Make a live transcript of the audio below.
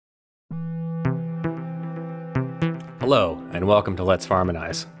Hello, and welcome to Let's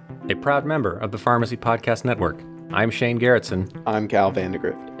Pharmanize, a proud member of the Pharmacy Podcast Network. I'm Shane Garrettson. I'm Cal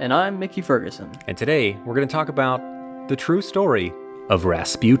Vandegrift. And I'm Mickey Ferguson. And today, we're going to talk about the true story of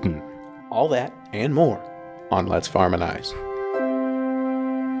Rasputin. All that and more on Let's Pharmanize.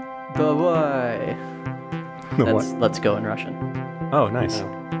 The boy. Let's go in Russian. Oh, nice.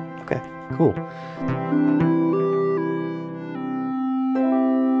 Okay. Cool.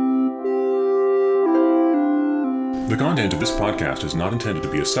 The content of this podcast is not intended to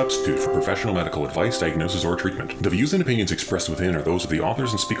be a substitute for professional medical advice, diagnosis, or treatment. The views and opinions expressed within are those of the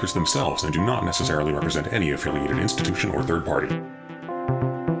authors and speakers themselves and do not necessarily represent any affiliated institution or third party.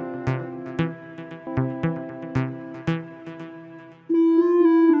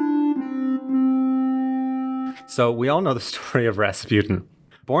 So we all know the story of Rasputin.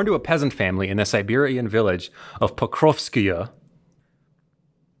 Born to a peasant family in the Siberian village of Pokrovskaya.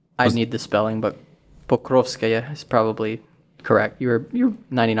 I need the spelling, but Pokrovskaya is probably correct. You're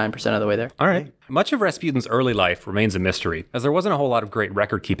 99% of the way there. All right. Much of Rasputin's early life remains a mystery, as there wasn't a whole lot of great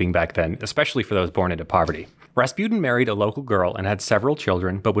record keeping back then, especially for those born into poverty. Rasputin married a local girl and had several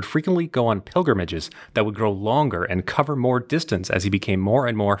children, but would frequently go on pilgrimages that would grow longer and cover more distance as he became more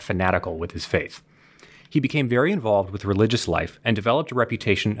and more fanatical with his faith. He became very involved with religious life and developed a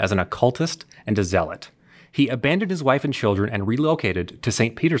reputation as an occultist and a zealot. He abandoned his wife and children and relocated to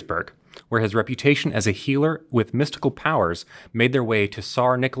St. Petersburg, where his reputation as a healer with mystical powers made their way to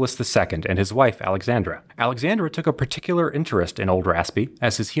Tsar Nicholas II and his wife, Alexandra. Alexandra took a particular interest in old Raspy,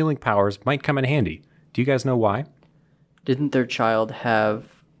 as his healing powers might come in handy. Do you guys know why? Didn't their child have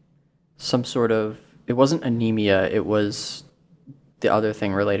some sort of... It wasn't anemia, it was the other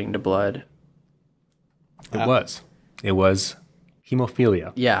thing relating to blood. It was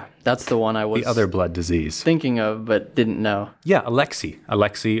hemophilia. Yeah, that's the one I was the other blood disease. thinking of, but didn't know. Yeah, Alexei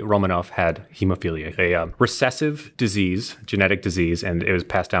Romanov had hemophilia, a recessive disease, genetic disease, and it was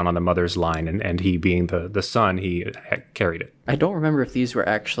passed down on the mother's line, and he being the son, he carried it. I don't remember if these were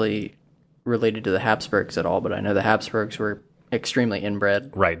actually related to the Habsburgs at all, but I know the Habsburgs were extremely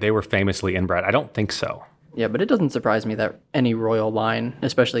inbred. Right, they were famously inbred. I don't think so. Yeah, but it doesn't surprise me that any royal line,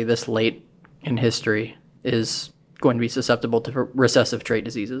 especially this late in history, is going to be susceptible to recessive trait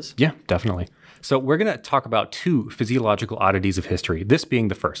diseases. Yeah, definitely. So we're going to talk about two physiological oddities of history, this being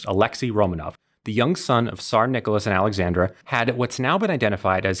the first. Alexei Romanov, the young son of Tsar Nicholas and Alexandra, had what's now been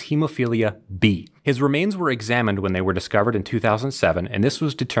identified as hemophilia B. His remains were examined when they were discovered in 2007, and this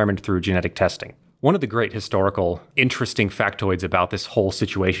was determined through genetic testing. One of the great historical, interesting factoids about this whole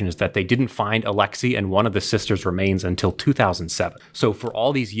situation is that they didn't find Alexei and one of the sisters' remains until 2007. So for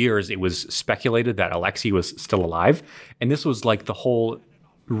all these years, it was speculated that Alexei was still alive. And this was like the whole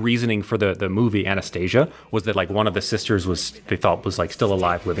reasoning for the movie Anastasia, was that like one of the sisters they thought was like still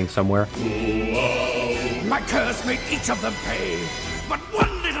alive, living somewhere. My curse made each of them pay, but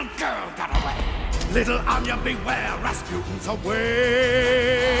one little girl got away. Little Anya, beware, Rasputin's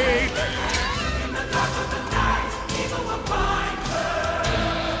away.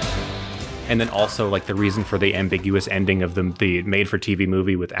 And then also like the reason for the ambiguous ending of the made-for-TV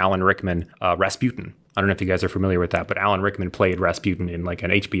movie with Alan Rickman, Rasputin. I don't know if you guys are familiar with that, but Alan Rickman played Rasputin in like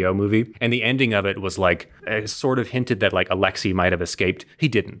an HBO movie. And the ending of it was like sort of hinted that like Alexei might have escaped. He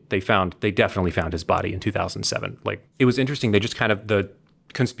didn't. They definitely found his body in 2007. Like it was interesting. They just kind of, the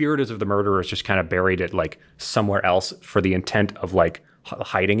conspirators of the murderers just kind of buried it like somewhere else for the intent of like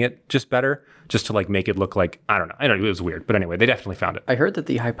hiding it just better, just to like make it look like, I don't know, it was weird. But anyway, they definitely found it. I heard that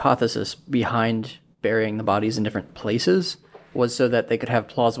the hypothesis behind burying the bodies in different places was so that they could have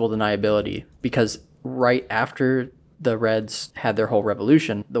plausible deniability, because right after the Reds had their whole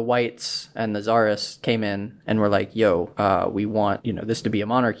revolution, the Whites and the Tsarists came in and were like, yo, we want, this to be a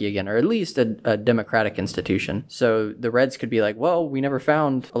monarchy again, or at least a democratic institution. So the Reds could be like, well, we never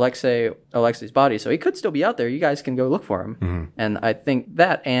found Alexei's body, so he could still be out there. You guys can go look for him. Mm-hmm. And I think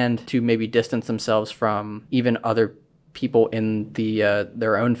that, and to maybe distance themselves from even other people in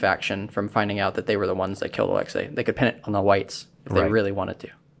their own faction from finding out that they were the ones that killed Alexei. They could pin it on the Whites if they really wanted to.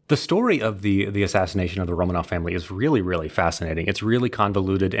 The story of the assassination of the Romanov family is really, really fascinating. It's really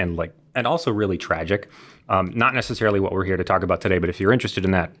convoluted and also really tragic. Not necessarily what we're here to talk about today, but if you're interested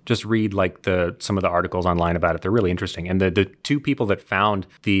in that, just read some of the articles online about it. They're really interesting. And the two people that found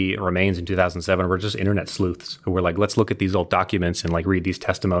the remains in 2007 were just internet sleuths who were like, let's look at these old documents and read these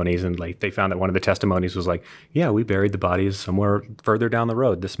testimonies. And they found that one of the testimonies was like, yeah, we buried the bodies somewhere further down the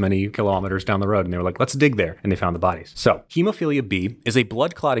road, this many kilometers down the road. And they were like, let's dig there. And they found the bodies. So hemophilia B is a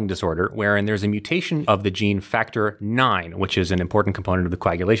blood clotting disorder wherein there's a mutation of the gene factor IX, which is an important component of the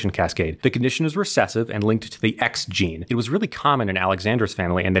coagulation cascade cascade. The condition is recessive and linked to the X gene. It was really common in Alexander's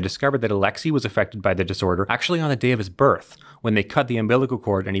family, and they discovered that Alexei was affected by the disorder actually on the day of his birth, when they cut the umbilical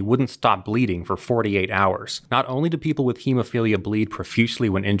cord and he wouldn't stop bleeding for 48 hours. Not only do people with hemophilia bleed profusely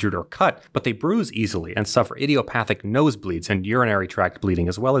when injured or cut, but they bruise easily and suffer idiopathic nosebleeds and urinary tract bleeding,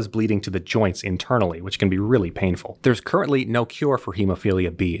 as well as bleeding to the joints internally, which can be really painful. There's currently no cure for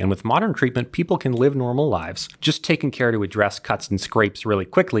hemophilia B, and with modern treatment, people can live normal lives, just taking care to address cuts and scrapes really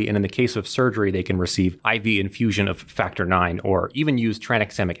quickly, and in the case of surgery, they can receive IV infusion of factor IX or even use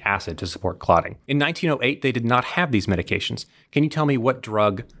tranexamic acid to support clotting. In 1908, they did not have these medications. Can you tell me what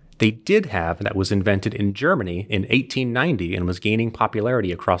drug they did have that was invented in Germany in 1890 and was gaining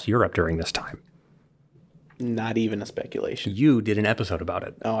popularity across Europe during this time? Not even a speculation. You did an episode about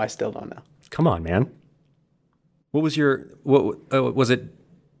it. Oh, I still don't know. Come on, man. What was your, was it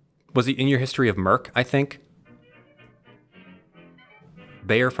in your history of Merck, I think?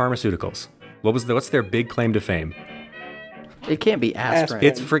 Bayer Pharmaceuticals. What's their big claim to fame? It can't be aspirin.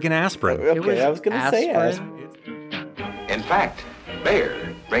 It's freaking aspirin. Okay, I was going to say aspirin. In fact,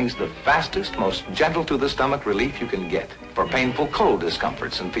 Bayer brings the fastest, most gentle to the stomach relief you can get for painful cold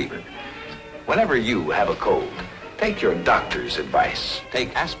discomforts and fever. Whenever you have a cold, take your doctor's advice.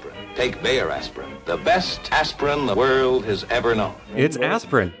 Take aspirin. Take Bayer aspirin. The best aspirin the world has ever known. It's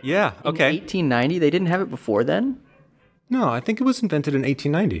aspirin. Yeah, okay. In 1890? They didn't have it before then? No, I think it was invented in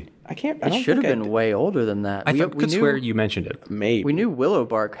 1890. It should have been way older than that. I could swear you mentioned it. Maybe. We knew willow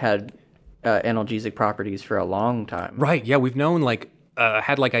bark had analgesic properties for a long time. Right, yeah, we've known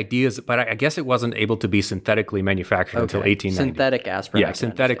had ideas, but I guess it wasn't able to be synthetically manufactured until 1890. Synthetic aspirin. Yeah,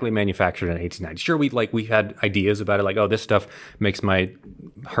 synthetically manufactured in 1890. Sure, we had ideas about it, oh, this stuff makes my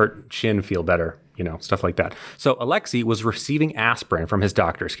hurt shin feel better, stuff like that. So Alexei was receiving aspirin from his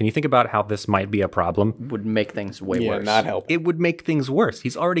doctors. Can you think about how this might be a problem? Would make things way worse. Not help. It would make things worse.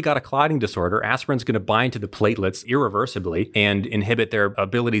 He's already got a clotting disorder. Aspirin's going to bind to the platelets irreversibly and inhibit their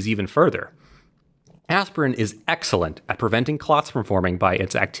abilities even further. Aspirin is excellent at preventing clots from forming by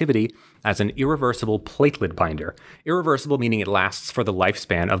its activity as an irreversible platelet binder. Irreversible meaning it lasts for the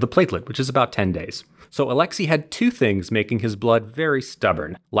lifespan of the platelet, which is about 10 days. So Alexei had two things making his blood very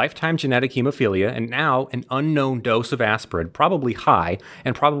stubborn: lifetime genetic hemophilia, and now an unknown dose of aspirin, probably high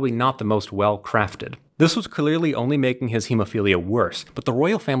and probably not the most well-crafted. This was clearly only making his hemophilia worse, but the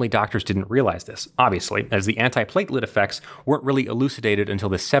royal family doctors didn't realize this, obviously, as the antiplatelet effects weren't really elucidated until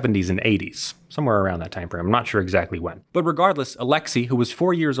the 70s and 80s, somewhere around that time frame. I'm not sure exactly when. But regardless, Alexei, who was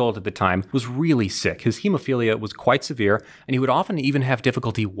 4 years old at the time, was really sick. His hemophilia was quite severe, and he would often even have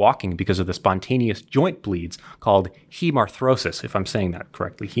difficulty walking because of the spontaneous joint bleeds called hemarthrosis, if I'm saying that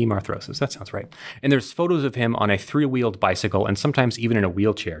correctly. Hemarthrosis, that sounds right. And there's photos of him on a 3-wheeled bicycle and sometimes even in a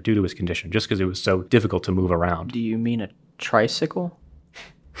wheelchair due to his condition, just because it was so difficult to move around. Do you mean a tricycle?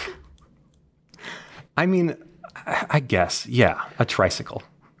 I mean, I guess, yeah, a tricycle.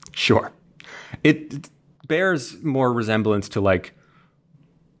 Sure. It bears more resemblance to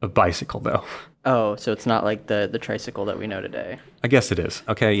a bicycle, though. Oh, so it's not like the tricycle that we know today. I guess it is.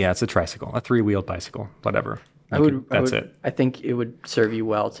 Okay, yeah, it's a tricycle, a 3-wheeled bicycle, whatever. That's it. I think it would serve you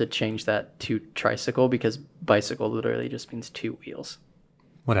well to change that to tricycle, because bicycle literally just means 2 wheels.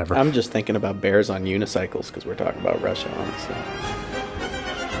 Whatever. I'm just thinking about bears on unicycles because we're talking about Russia, honestly.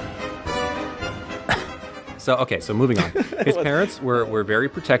 So moving on. His parents were very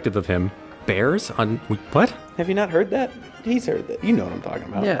protective of him. Bears on what? Have you not heard that? He's heard that. You know what I'm talking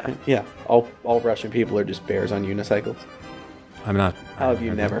about. Yeah. Yeah. All Russian people are just bears on unicycles. I'm not. How have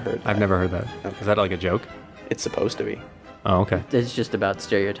you never heard that? I've never heard that. Okay. Is that like a joke? It's supposed to be. Oh, okay. It's just about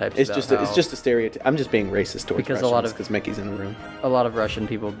stereotypes. It's just a stereotype. I'm just being racist towards Because Russians because Mickey's in the room. a lot of Russian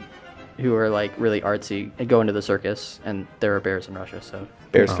people who are really artsy go into the circus, and there are bears in Russia. So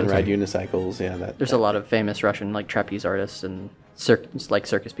Bears can ride unicycles. Yeah, there's a lot of famous Russian trapeze artists and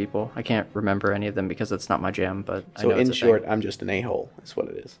circus people. I can't remember any of them because it's not my jam. But I know So it's in a short, thing. I'm just an a-hole. That's what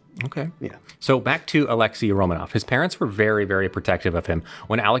it is. Okay. Yeah. So back to Alexei Romanov. His parents were very, very protective of him.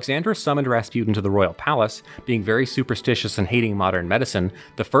 When Alexander summoned Rasputin to the royal palace, being very superstitious and hating modern medicine,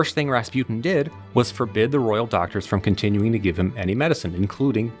 the first thing Rasputin did was forbid the royal doctors from continuing to give him any medicine,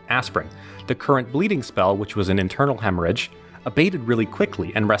 including aspirin. The current bleeding spell, which was an internal hemorrhage, abated really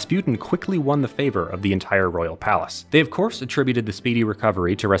quickly, and Rasputin quickly won the favor of the entire royal palace. They of course attributed the speedy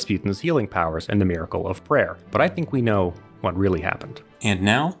recovery to Rasputin's healing powers and the miracle of prayer, but I think we know what really happened. And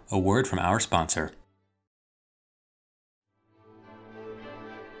now, a word from our sponsor.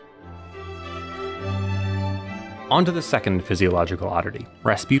 On to the second physiological oddity,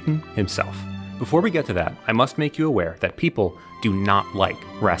 Rasputin himself. Before we get to that, I must make you aware that people do not like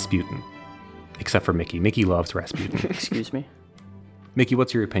Rasputin. Except for Mickey. Mickey loves Rasputin. Excuse me. Mickey,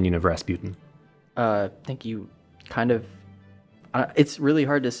 what's your opinion of Rasputin? I think you kind of... it's really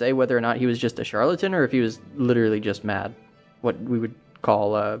hard to say whether or not he was just a charlatan or if he was literally just mad. What we would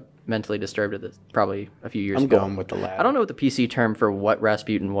call mentally disturbed at this, probably a few years ago. I'm going with the latter. I don't know what the PC term for what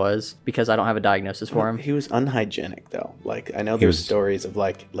Rasputin was because I don't have a diagnosis for him. He was unhygienic though. Like I know there's stories of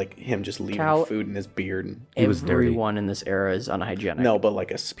like him just leaving food in his beard. And he was dirty. Everyone in this era is unhygienic. No, but like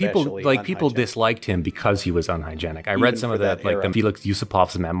especially people disliked him because he was unhygienic. I read some of the Felix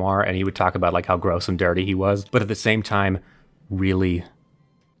Yusupov's memoir, and he would talk about like how gross and dirty he was, but at the same time, really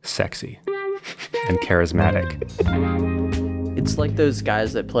sexy and charismatic. It's like those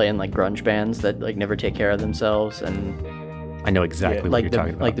guys that play in like grunge bands that like never take care of themselves, and I know exactly what you're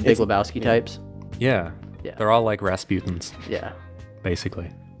talking about. Like the Big Lebowski types. Yeah. They're all like Rasputins. Yeah. Basically.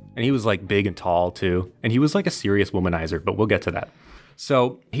 And he was like big and tall too. And he was like a serious womanizer, but we'll get to that.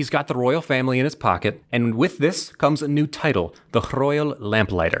 So he's got the royal family in his pocket, and with this comes a new title, the Royal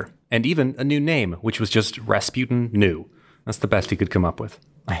Lamplighter, and even a new name, which was just Rasputin New. That's the best he could come up with.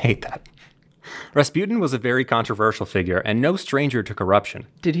 I hate that. Rasputin was a very controversial figure and no stranger to corruption.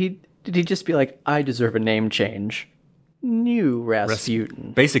 Did he just be like, I deserve a name change? New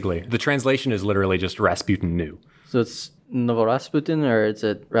Rasputin. Basically, the translation is literally just Rasputin New. So it's Novo Rasputin, or is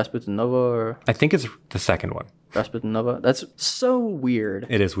it Rasputin Novo? Or I think it's the second one. Rasputin Novo? That's so weird.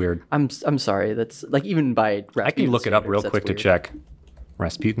 It is weird. I'm sorry. That's like even by Rasputin I can look it up real quick weird. to check.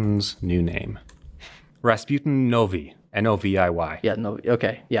 Rasputin's new name. Rasputin Novi. N-O-V-I-Y. Yeah, no.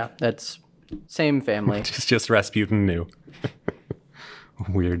 Okay. Yeah, that's same family. It's just Rasputin New.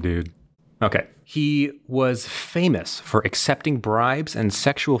 Weird dude. Okay. He was famous for accepting bribes and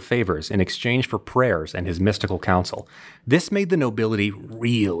sexual favors in exchange for prayers and his mystical counsel. This made the nobility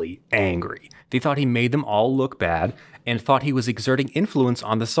really angry. They thought he made them all look bad and thought he was exerting influence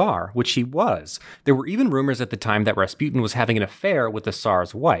on the Tsar, which he was. There were even rumors at the time that Rasputin was having an affair with the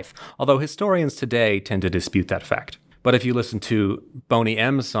Tsar's wife, although historians today tend to dispute that fact. But if you listen to Boney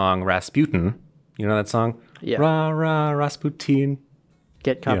M's song, Rasputin, you know that song? Yeah. Ra, ra, Rasputin.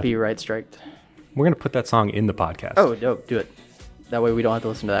 Get copyright striked. We're going to put that song in the podcast. Oh, no, do it. That way we don't have to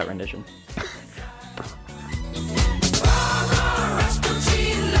listen to that rendition.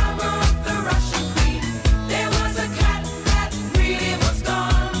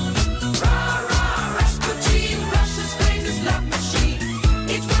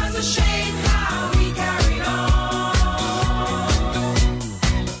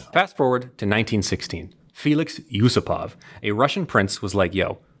 Fast forward to 1916. Felix Yusupov, a Russian prince, was like,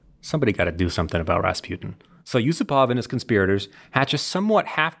 yo, somebody got to do something about Rasputin. So Yusupov and his conspirators hatch a somewhat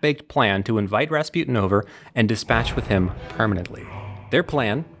half-baked plan to invite Rasputin over and dispatch with him permanently. Their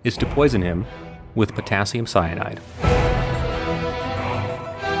plan is to poison him with potassium cyanide.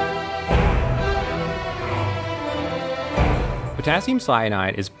 Potassium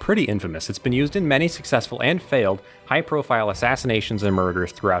cyanide is pretty infamous. It's been used in many successful and failed high-profile assassinations and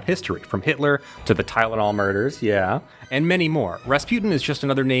murders throughout history, from Hitler to the Tylenol murders, and many more. Rasputin is just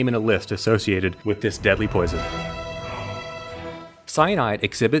another name in a list associated with this deadly poison. Cyanide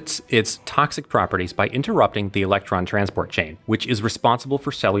exhibits its toxic properties by interrupting the electron transport chain, which is responsible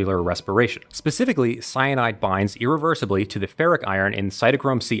for cellular respiration. Specifically, cyanide binds irreversibly to the ferric ion in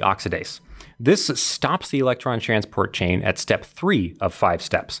cytochrome C oxidase. This stops the electron transport chain at step 3 of 5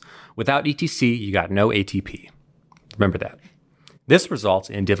 steps. Without ETC, you got no ATP. Remember that. This results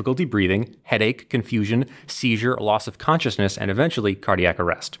in difficulty breathing, headache, confusion, seizure, loss of consciousness, and eventually cardiac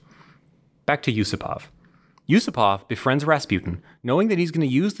arrest. Back to Yusupov. Yusupov befriends Rasputin, knowing that he's going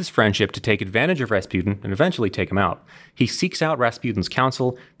to use this friendship to take advantage of Rasputin and eventually take him out. He seeks out Rasputin's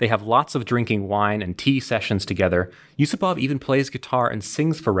counsel. They have lots of drinking wine and tea sessions together. Yusupov even plays guitar and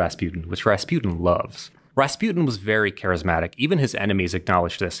sings for Rasputin, which Rasputin loves. Rasputin was very charismatic. Even his enemies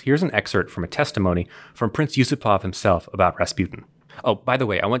acknowledged this. Here's an excerpt from a testimony from Prince Yusupov himself about Rasputin. Oh, by the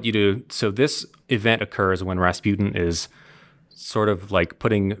way, I want you to... So this event occurs when Rasputin is sort of like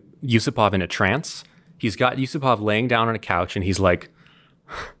putting Yusupov in a trance. He's got Yusupov laying down on a couch and he's like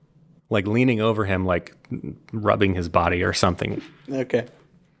leaning over him, like rubbing his body or something. Okay.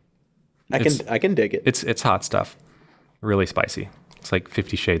 I can dig it. It's hot stuff. Really spicy. It's like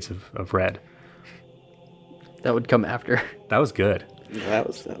 50 Shades of Red. That would come after. That was good. Yeah, that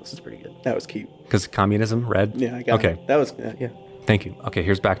was pretty good. That was cute. Because communism, red? Yeah, I got it. That was, yeah. Thank you. Okay,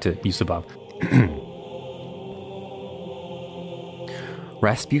 here's back to Yusupov.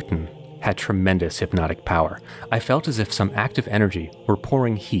 Rasputin had tremendous hypnotic power. I felt as if some active energy were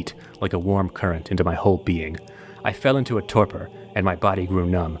pouring heat like a warm current into my whole being. I fell into a torpor, and my body grew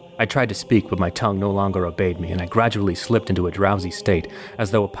numb. I tried to speak, but my tongue no longer obeyed me, and I gradually slipped into a drowsy state, as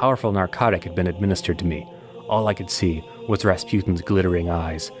though a powerful narcotic had been administered to me. All I could see was Rasputin's glittering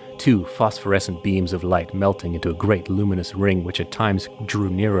eyes, two phosphorescent beams of light melting into a great luminous ring which at times drew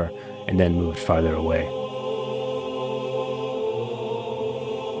nearer and then moved farther away.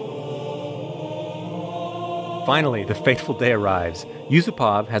 Finally, the fateful day arrives.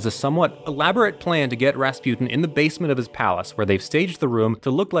 Yusupov has a somewhat elaborate plan to get Rasputin in the basement of his palace, where they've staged the room to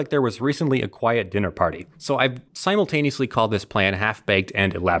look like there was recently a quiet dinner party. So I've simultaneously called this plan half-baked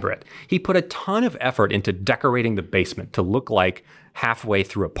and elaborate. He put a ton of effort into decorating the basement to look like halfway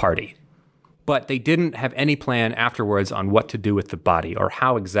through a party. But they didn't have any plan afterwards on what to do with the body or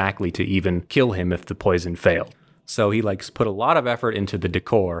how exactly to even kill him if the poison failed. So he put a lot of effort into the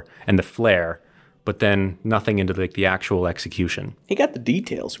decor and the flair, but then nothing into the actual execution. He got the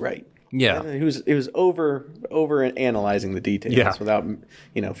details right. Yeah. He was over analyzing the details without,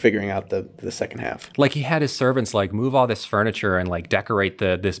 figuring out the second half. He had his servants move all this furniture and decorate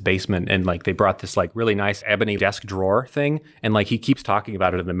this basement, and they brought this really nice ebony desk drawer thing, and he keeps talking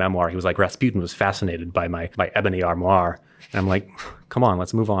about it in the memoir. He was like, Rasputin was fascinated by my ebony armoire. And I'm like, come on,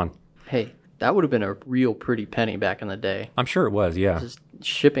 let's move on. Hey, that would have been a real pretty penny back in the day. I'm sure it was, yeah. Just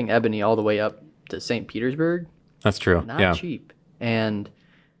shipping ebony all the way up to St. Petersburg. That's true. Not cheap. And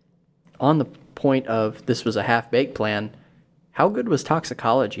on the point of this was a half-baked plan, how good was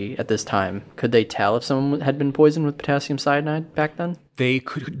toxicology at this time? Could they tell if someone had been poisoned with potassium cyanide back then? They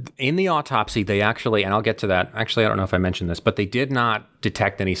could. In the autopsy, they actually, and I'll get to that. Actually, I don't know if I mentioned this, but they did not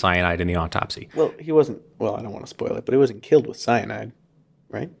detect any cyanide in the autopsy. Well, he wasn't, I don't want to spoil it, but he wasn't killed with cyanide,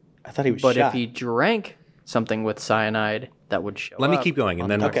 right? I thought he was shot. But if he drank something with cyanide, that would show up. Let me keep going,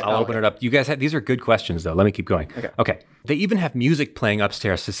 and then I'll open it up. You guys, these are good questions, though. Let me keep going. Okay. They even have music playing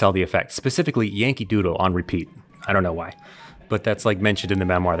upstairs to sell the effect, specifically Yankee Doodle on repeat. I don't know why, but that's mentioned in the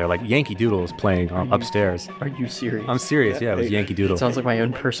memoir. They're Yankee Doodle is playing upstairs. Are you serious? I'm serious, yeah, it was Yankee Doodle. It sounds like my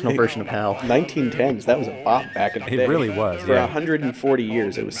own personal version of hell. 1910s, that was a bop back in the day. It really was, For 140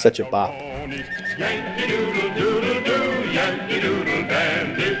 years, it was such a bop. Yankee Doodle, doodle, doo, Yankee Doodle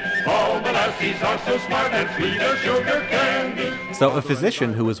dandy. All the lassies are so smart and sweet as sugar candy. So a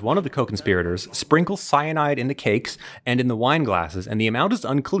physician who was one of the co-conspirators sprinkles cyanide in the cakes and in the wine glasses, and the amount is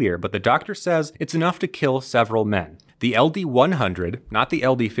unclear, but the doctor says it's enough to kill several men. The LD-100, not the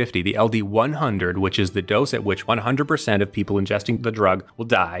LD-50, the LD-100, which is the dose at which 100% of people ingesting the drug will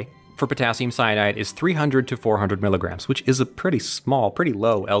die, for potassium cyanide is 300 to 400 milligrams, which is a pretty small, pretty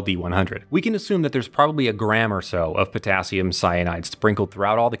low LD-100. We can assume that there's probably a gram or so of potassium cyanide sprinkled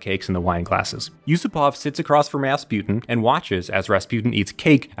throughout all the cakes and the wine glasses. Yusupov sits across from Rasputin and watches as Rasputin eats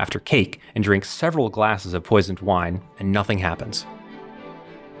cake after cake and drinks several glasses of poisoned wine, and nothing happens.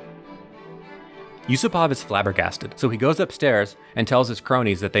 Yusupov is flabbergasted, so he goes upstairs and tells his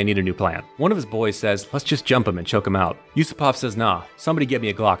cronies that they need a new plan. One of his boys says, let's just jump him and choke him out. Yusupov says, nah, somebody get me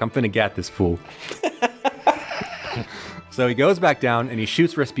a Glock, I'm finna gat this fool. So he goes back down and he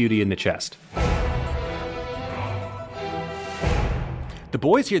shoots Rasputin in the chest. The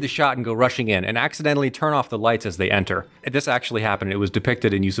boys hear the shot and go rushing in and accidentally turn off the lights as they enter. This actually happened. It was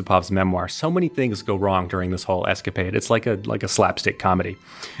depicted in Yusupov's memoir. So many things go wrong during this whole escapade. It's like a slapstick comedy.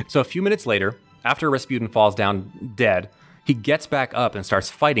 So a few minutes later, after Rasputin falls down dead, he gets back up and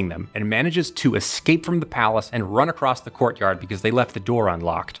starts fighting them and manages to escape from the palace and run across the courtyard because they left the door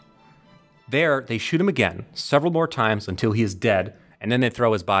unlocked. There, they shoot him again, several more times until he is dead, and then they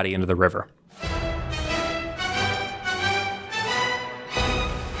throw his body into the river.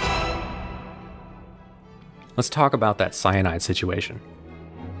 Let's talk about that cyanide situation.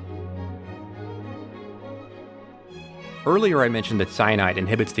 Earlier I mentioned that cyanide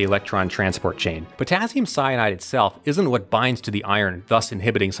inhibits the electron transport chain. Potassium cyanide itself isn't what binds to the iron, thus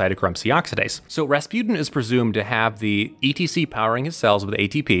inhibiting cytochrome C oxidase. So Rasputin is presumed to have the ETC powering his cells with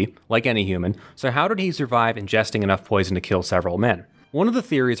ATP, like any human, so how did he survive ingesting enough poison to kill several men? One of the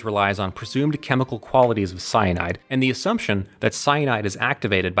theories relies on presumed chemical qualities of cyanide and the assumption that cyanide is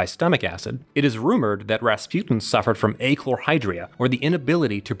activated by stomach acid. It is rumored that Rasputin suffered from achlorhydria, or the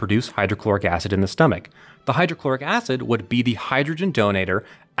inability to produce hydrochloric acid in the stomach. The hydrochloric acid would be the hydrogen donator,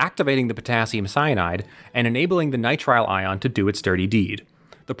 activating the potassium cyanide and enabling the nitrile ion to do its dirty deed.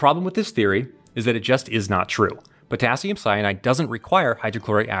 The problem with this theory is that it just is not true. Potassium cyanide doesn't require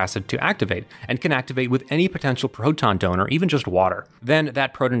hydrochloric acid to activate and can activate with any potential proton donor, even just water. Then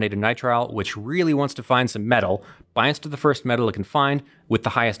that protonated nitrile, which really wants to find some metal, binds to the first metal it can find with the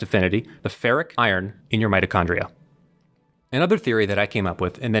highest affinity, the ferric iron in your mitochondria. Another theory that I came up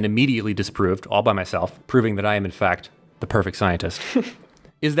with and then immediately disproved all by myself, proving that I am in fact the perfect scientist,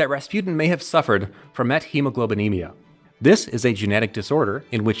 is that Rasputin may have suffered from methemoglobinemia. This is a genetic disorder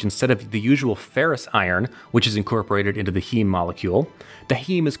in which instead of the usual ferrous iron, which is incorporated into the heme molecule, the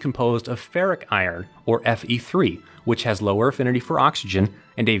heme is composed of ferric iron, or Fe3, which has lower affinity for oxygen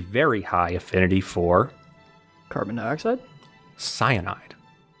and a very high affinity for carbon dioxide? Cyanide.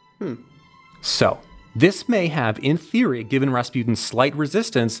 So, this may have, in theory, given Rasputin slight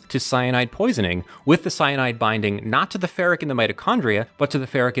resistance to cyanide poisoning, with the cyanide binding not to the ferric in the mitochondria, but to the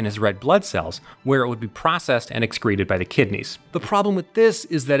ferric in his red blood cells, where it would be processed and excreted by the kidneys. The problem with this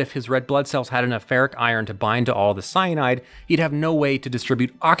is that if his red blood cells had enough ferric iron to bind to all the cyanide, he'd have no way to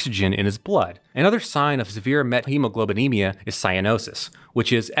distribute oxygen in his blood. Another sign of severe methemoglobinemia is cyanosis,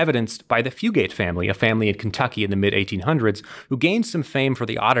 which is evidenced by the Fugate family, a family in Kentucky in the mid-1800s, who gained some fame for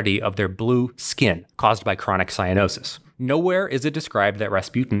the oddity of their blue skin caused by chronic cyanosis. Nowhere is it described that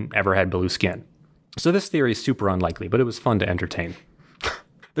Rasputin ever had blue skin. So this theory is super unlikely, but it was fun to entertain.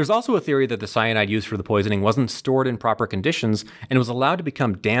 There's also a theory that the cyanide used for the poisoning wasn't stored in proper conditions and was allowed to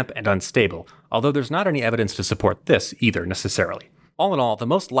become damp and unstable, although there's not any evidence to support this either necessarily. All in all, the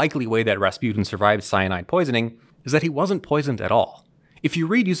most likely way that Rasputin survived cyanide poisoning is that he wasn't poisoned at all. If you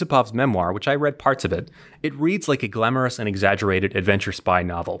read Yusupov's memoir, which I read parts of it, it reads like a glamorous and exaggerated adventure spy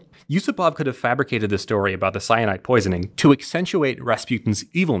novel. Yusupov could have fabricated the story about the cyanide poisoning to accentuate Rasputin's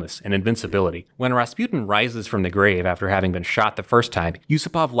evilness and invincibility. When Rasputin rises from the grave after having been shot the first time,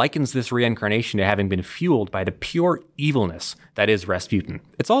 Yusupov likens this reincarnation to having been fueled by the pure evilness that is Rasputin.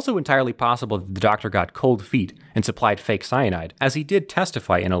 It's also entirely possible that the doctor got cold feet and supplied fake cyanide, as he did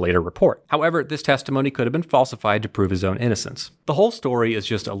testify in a later report. However, this testimony could have been falsified to prove his own innocence. The whole story is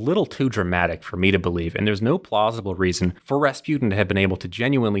just a little too dramatic for me to believe, and there's no plausible reason for Rasputin to have been able to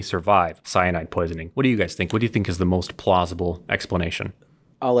genuinely survive cyanide poisoning. What do you guys think? What do you think is the most plausible explanation?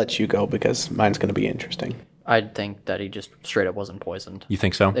 I'll let you go because mine's going to be interesting. I'd think that he just straight up wasn't poisoned. You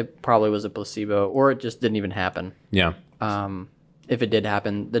think so? It probably was a placebo, or it just didn't even happen. Yeah. If it did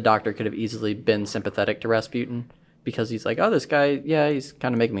happen, the doctor could have easily been sympathetic to Rasputin because he's like, oh, this guy, yeah, he's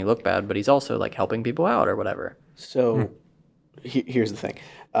kind of making me look bad, but he's also like helping people out or whatever. So here's the thing.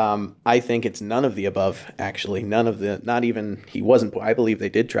 I think it's none of the above, actually. None of the, not even, he wasn't, I believe they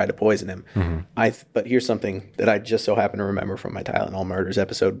did try to poison him. But here's something that I just so happen to remember from my Tylenol Murders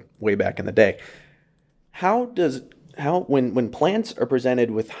episode way back in the day. When plants are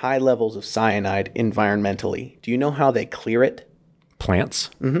presented with high levels of cyanide environmentally, do you know how they clear it? Plants?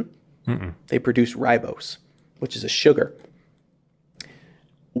 They produce ribose, which is a sugar.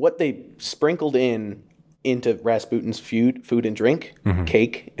 What they sprinkled into Rasputin's food and drink,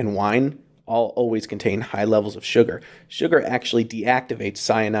 cake and wine, all always contain high levels of sugar. Sugar actually deactivates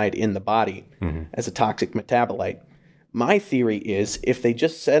cyanide in the body as a toxic metabolite. My theory is if they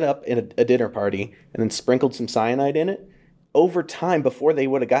just set up in a dinner party and then sprinkled some cyanide in it, over time, before they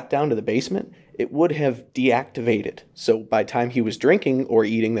would have got down to the basement, it would have deactivated. So by the time he was drinking or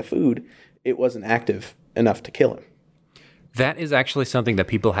eating the food, it wasn't active enough to kill him. That is actually something that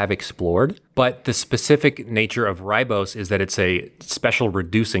people have explored, but the specific nature of ribose is that it's a special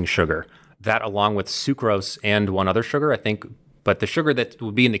reducing sugar. That along with sucrose and one other sugar, I think, but the sugar that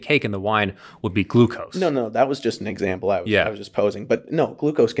would be in the cake and the wine would be glucose. No, that was just an example. I was just posing. But no,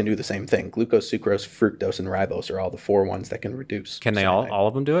 glucose can do the same thing. Glucose, sucrose, fructose, and ribose are all the four ones that can reduce. Can they all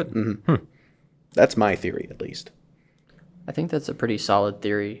of them do it? That's my theory, at least. I think that's a pretty solid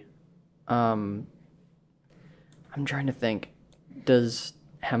theory. I'm trying to think. Does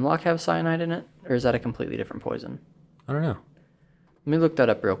hemlock have cyanide in it? Or is that a completely different poison? I don't know. Let me look that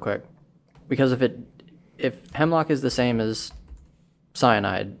up real quick. Because if hemlock is the same as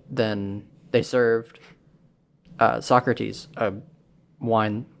cyanide, then they served Socrates a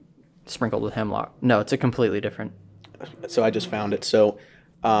wine sprinkled with hemlock. No, it's a completely different. So I just found it. So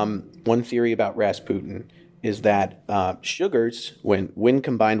one theory about Rasputin is that sugars, when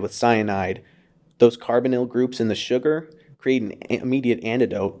combined with cyanide, those carbonyl groups in the sugar create an immediate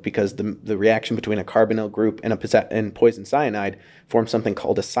antidote because the reaction between a carbonyl group and poison cyanide forms something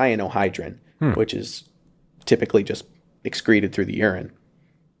called a cyanohydrin, which is typically just excreted through the urine.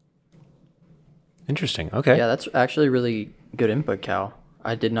 Interesting. Okay. Yeah, that's actually really good input, Cal.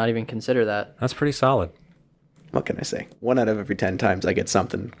 I did not even consider that. That's pretty solid. What can I say? 1 out of every 10 times I get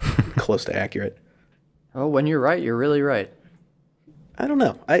something close to accurate. Oh, when you're right, you're really right. I don't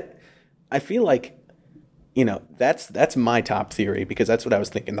know. I feel like, that's my top theory because that's what I was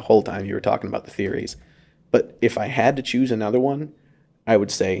thinking the whole time you were talking about the theories. But if I had to choose another one, I would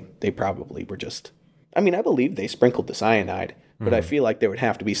say they probably were just... I believe they sprinkled the cyanide, but I feel like there would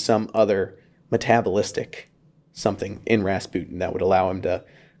have to be some other metabolistic something in Rasputin that would allow him to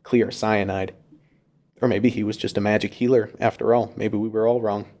clear cyanide. Or maybe he was just a magic healer after all. Maybe we were all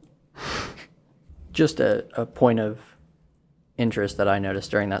wrong. Just a point of interest that I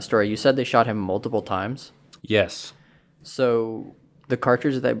noticed during that story. You said they shot him multiple times. Yes. So the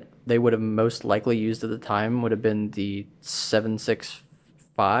cartridge that they would have most likely used at the time would have been the 7.65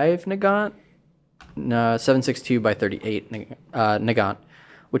 Nagant, no, 7.62 by 38 Nagant,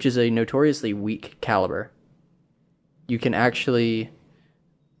 which is a notoriously weak caliber. You can actually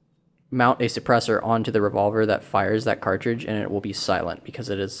mount a suppressor onto the revolver that fires that cartridge, and it will be silent because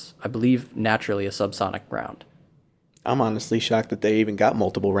it is, I believe, naturally a subsonic round. I'm honestly shocked that they even got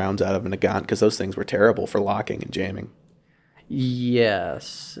multiple rounds out of a Nagant, because those things were terrible for locking and jamming.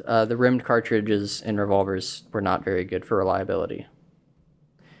 Yes, the rimmed cartridges in revolvers were not very good for reliability.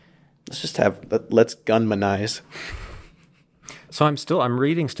 Let's gunmanize. So I'm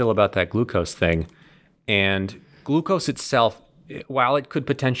reading still about that glucose thing, and glucose itself, while it could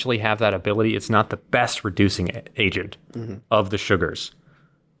potentially have that ability, it's not the best reducing agent of the sugars.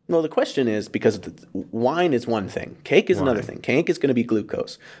 Well, the question is, because wine is one thing, cake is another thing. Cake is going to be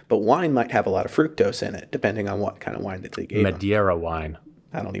glucose, but wine might have a lot of fructose in it, depending on what kind of wine that they gave them. Madeira wine.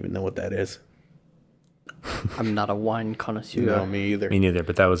 I don't even know what that is. I'm not a wine connoisseur. No, me either. Me neither,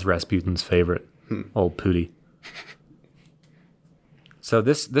 but that was Rasputin's favorite. Old Pooty. So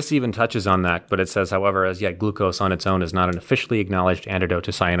this even touches on that, but it says, however, as yet glucose on its own is not an officially acknowledged antidote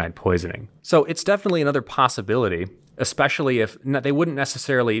to cyanide poisoning. So it's definitely another possibility, especially if they wouldn't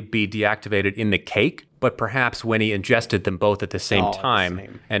necessarily be deactivated in the cake, but perhaps when he ingested them both at the same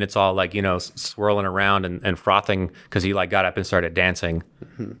time, and it's all like, swirling around and frothing because he like got up and started dancing.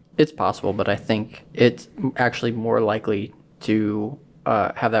 It's possible, but I think it's actually more likely to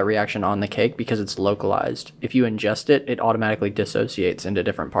have that reaction on the cake because it's localized. If you ingest it, it automatically dissociates into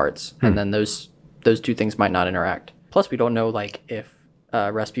different parts, and then those two things might not interact. Plus, we don't know like if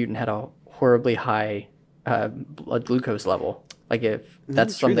Rasputin had a horribly high blood glucose level. Like if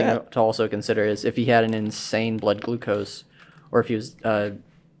that's something to also consider is if he had an insane blood glucose, or if he was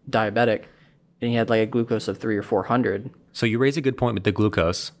diabetic and he had like a glucose of 300 or 400. So you raise a good point with the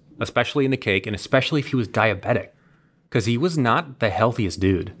glucose, especially in the cake, and especially if he was diabetic. Because he was not the healthiest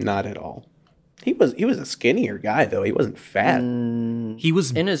dude. Not at all. He was a skinnier guy, though. He wasn't fat. He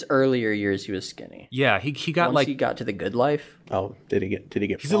was In his earlier years, he was skinny. Yeah, he got Once he got to the good life. Oh, did he get?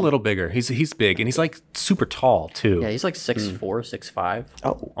 He's a little bigger. He's big, and he's like super tall too. Yeah, he's like 6'4", 6'5".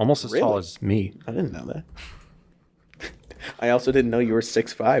 Oh, Almost as tall as me. I didn't know that. I also didn't know you were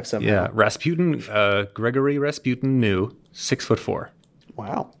 6'5" somehow. Yeah, Rasputin, Gregory Rasputin knew 6'4".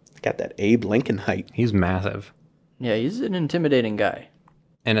 Wow, got that Abe Lincoln height. He's massive. Yeah, he's an intimidating guy.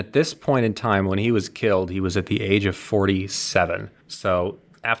 And at this point in time, when he was killed, he was at the age of 47. So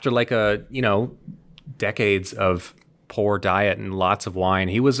after decades of poor diet and lots of wine,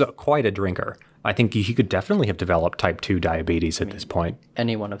 he was quite a drinker. I think he could definitely have developed type 2 diabetes at this point.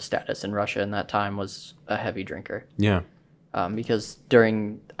 Anyone of status in Russia in that time was a heavy drinker. Yeah. Because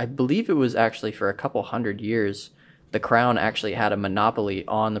I believe it was actually for a couple hundred years, the crown actually had a monopoly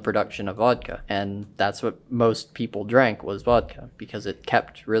on the production of vodka. And that's what most people drank was vodka because it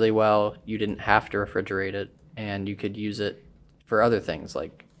kept really well. You didn't have to refrigerate it, and you could use it for other things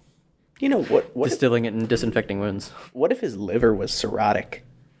like what distilling it and disinfecting wounds. What if his liver was cirrhotic?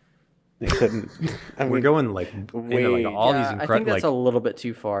 They couldn't. We're going like into like all these I think incredible. that's a little bit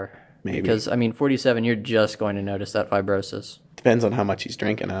too far. Maybe. Because, 47, you're just going to notice that fibrosis. Depends on how much he's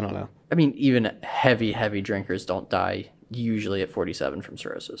drinking. I don't know. I mean, even heavy drinkers don't die usually at 47 from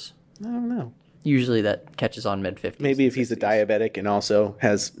cirrhosis. I don't know. Usually that catches on mid-50s. Maybe if he's a diabetic and also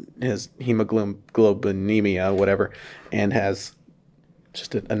has hemoglobinemia, whatever, and has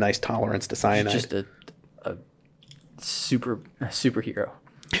just a nice tolerance to cyanide. Just a superhero.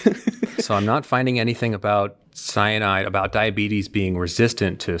 So I'm not finding anything about cyanide, about diabetes being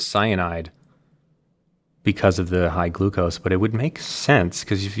resistant to cyanide because of the high glucose, but it would make sense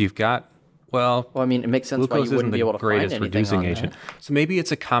because if you've got, Well, I mean, it makes sense why glucose you isn't wouldn't be the able to find greatest anything reducing on agent. that. So maybe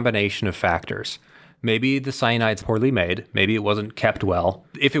it's a combination of factors. Maybe the cyanide's poorly made. Maybe it wasn't kept well.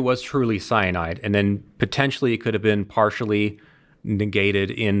 If it was truly cyanide, and then potentially it could have been partially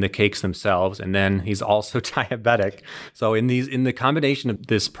negated in the cakes themselves, and then he's also diabetic. So in the combination of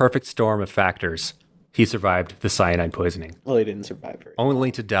this perfect storm of factors, he survived the cyanide poisoning, Well, he didn't survive very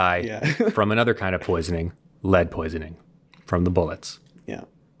only to die from another kind of poisoning, lead poisoning, from the bullets. Yeah.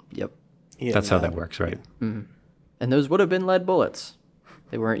 Yep. That's how that works, right? And those would have been lead bullets.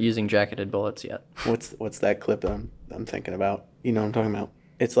 They weren't using jacketed bullets yet. What's that clip I'm thinking about? You know what I'm talking about?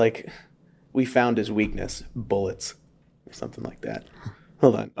 It's like, we found his weakness, bullets, or something like that.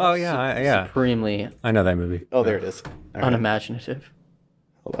 Hold on. Oh yeah. Supremely I know that movie. Oh, there it is. All right. unimaginative.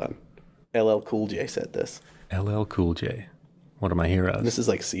 Hold on. LL Cool J said this. LL Cool J, one of my heroes. This is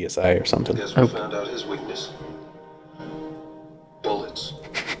like CSI or something. Guess we found out his weakness.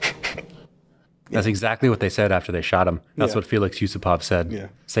 That's exactly what they said after they shot him. That's Yeah. what Felix Yusupov said. Yeah.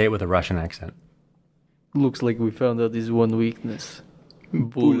 Say it with a Russian accent. Looks like we found out his one weakness.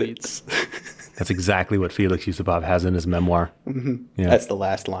 Bullets. That's exactly what Felix Yusupov has in his memoir. Yeah. That's the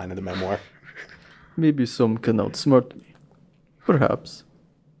last line of the memoir. Maybe some can outsmart me. Perhaps.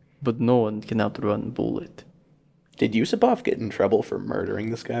 But no one can outrun Bullet. Did Yusupov get in trouble for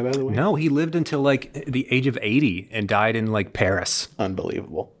murdering this guy, by the way? No, he lived until like the age of 80 and died in like Paris,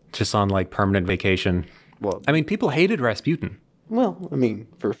 Unbelievable. just on like permanent vacation. Well, I mean, people hated Rasputin. Well, I mean,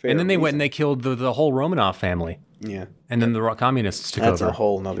 for fair And then they went reason. and they killed the whole Romanov family. Yeah. And then the communists took That's over. a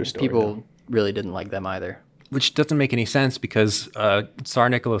whole nother story. people really didn't like them either. Which doesn't make any sense because Tsar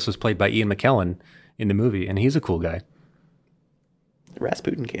Nicholas was played by Ian McKellen in the movie, and he's a cool guy.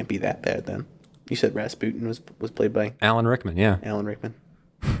 Rasputin can't be that bad then. You said Rasputin was played by Alan Rickman, yeah. Alan Rickman.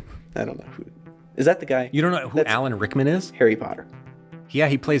 I don't know who. Is that the guy? You don't know who That's Alan Rickman is? Harry Potter. Yeah,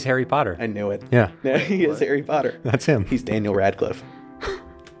 he plays Harry Potter. I knew it. Yeah, Yeah, he is Harry Potter. that's him. He's Daniel Radcliffe.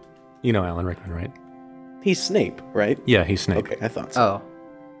 You know Alan Rickman, right? He's Snape, right? Yeah, he's Snape. Okay, I thought so. Oh.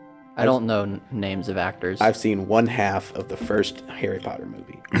 I don't know names of actors. I've seen one half of the first Harry Potter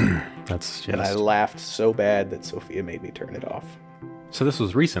movie, That's and I just... laughed so bad that Sophia made me turn it off. So this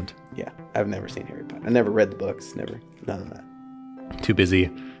was recent. Yeah, I've never seen Harry Potter. I never read the books. Never, none of that. Too busy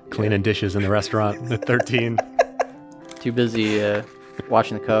cleaning dishes in the restaurant at 13. Too busy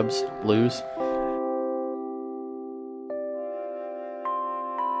watching the Cubs lose.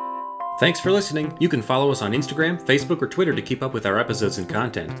 Thanks for listening. You can follow us on Instagram, Facebook, or Twitter to keep up with our episodes and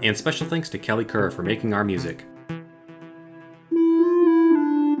content. And special thanks to Kelly Kerr for making our music.